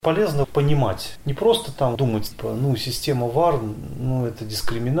Полезно понимать, не просто там думать, система Варн, это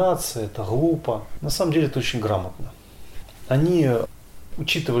дискриминация, это глупо. На самом деле это очень грамотно. Они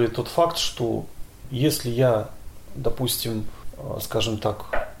учитывали тот факт, что если я, допустим, скажем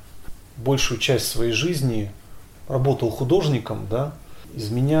так, большую часть своей жизни работал художником, да, из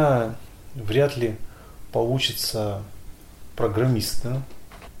меня вряд ли получится программист, да,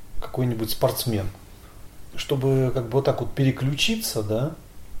 какой-нибудь спортсмен. Чтобы вот так вот переключиться, да,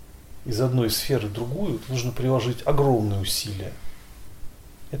 из одной сферы в другую, нужно приложить огромные усилия.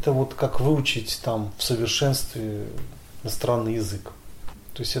 Это вот как выучить там в совершенстве иностранный язык.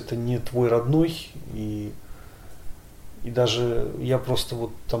 То есть это не твой родной, и даже я просто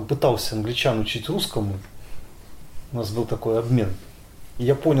там пытался англичан учить русскому, у нас был такой обмен. И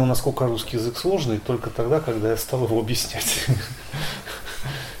я понял, насколько русский язык сложный только тогда, когда я стал его объяснять.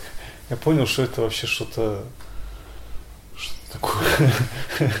 Я понял, что это вообще что-то такое,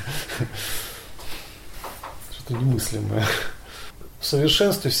 что-то немыслимое. В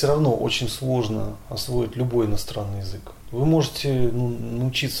совершенстве все равно очень сложно освоить любой иностранный язык. Вы можете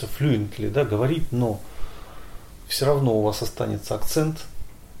научиться fluently, да, говорить, но все равно у вас останется акцент.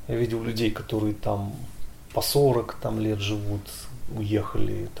 Я видел людей, которые там по 40 лет живут,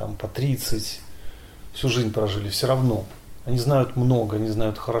 уехали там по 30, всю жизнь прожили, все равно. Они знают много, они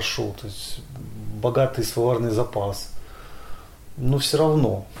знают хорошо, то есть богатый словарный запас. Но все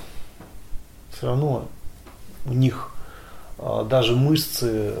равно у них даже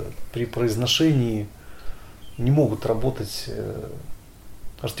мышцы при произношении не могут работать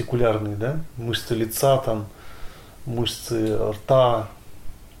артикулярные, да? Мышцы лица, там, мышцы рта,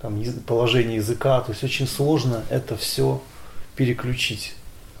 там, положение языка. То есть очень сложно это все переключить.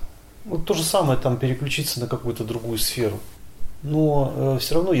 Вот то же самое там переключиться на какую-то другую сферу. Но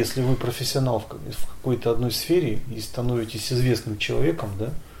все равно, если вы профессионал в какой-то одной сфере и становитесь известным человеком,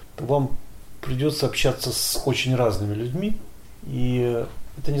 да, то вам придется общаться с очень разными людьми. И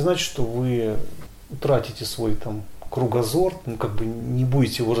это не значит, что вы утратите свой там кругозор, не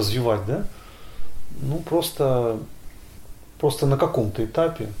будете его развивать, да? Просто на каком-то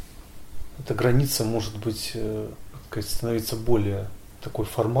этапе эта граница может быть, становиться более такой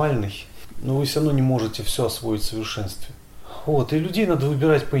формальной, но вы все равно не можете все освоить в совершенстве. И людей надо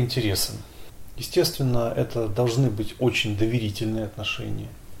выбирать по интересам. Естественно, это должны быть очень доверительные отношения.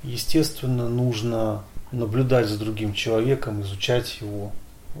 Естественно, нужно наблюдать за другим человеком, изучать его,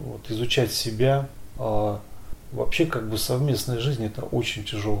 изучать себя. А вообще, совместная жизнь – это очень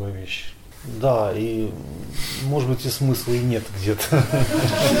тяжелая вещь. Да, и может быть и смысла и нет где-то.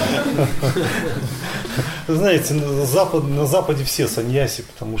 Знаете, на Западе все саньяси,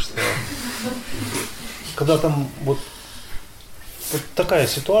 потому что когда там вот такая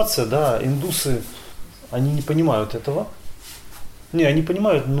ситуация, да, индусы, они не понимают этого. Они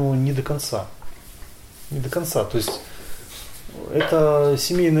понимают, но не до конца. Не до конца. То есть это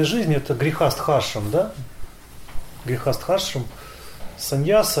семейная жизнь, это грехастхашрам, да? Грехастхашрам.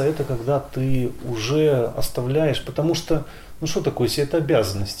 Саньяса – это когда ты уже оставляешь, потому что, что такое, если это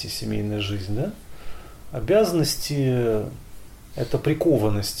обязанности, семейная жизнь, да? Обязанности – это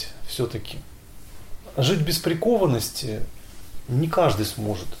прикованность все-таки. Жить без прикованности не каждый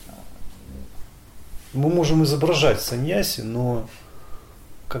сможет. Мы можем изображать саньяси, но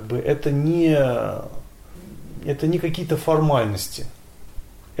это не какие-то формальности.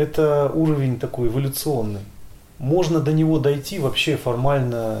 Это уровень такой эволюционный. Можно до него дойти вообще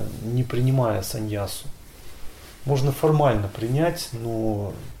формально, не принимая саньясу. Можно формально принять,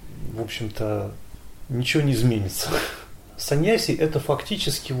 но, в общем-то, ничего не изменится. Саньяси – это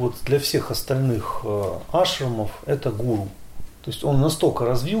фактически для всех остальных ашрамов это гуру. То есть он настолько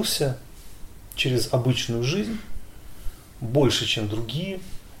развился через обычную жизнь, больше, чем другие,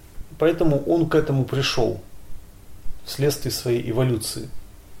 поэтому он к этому пришел вследствие своей эволюции.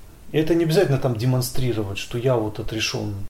 И это не обязательно там демонстрировать, что я отрешен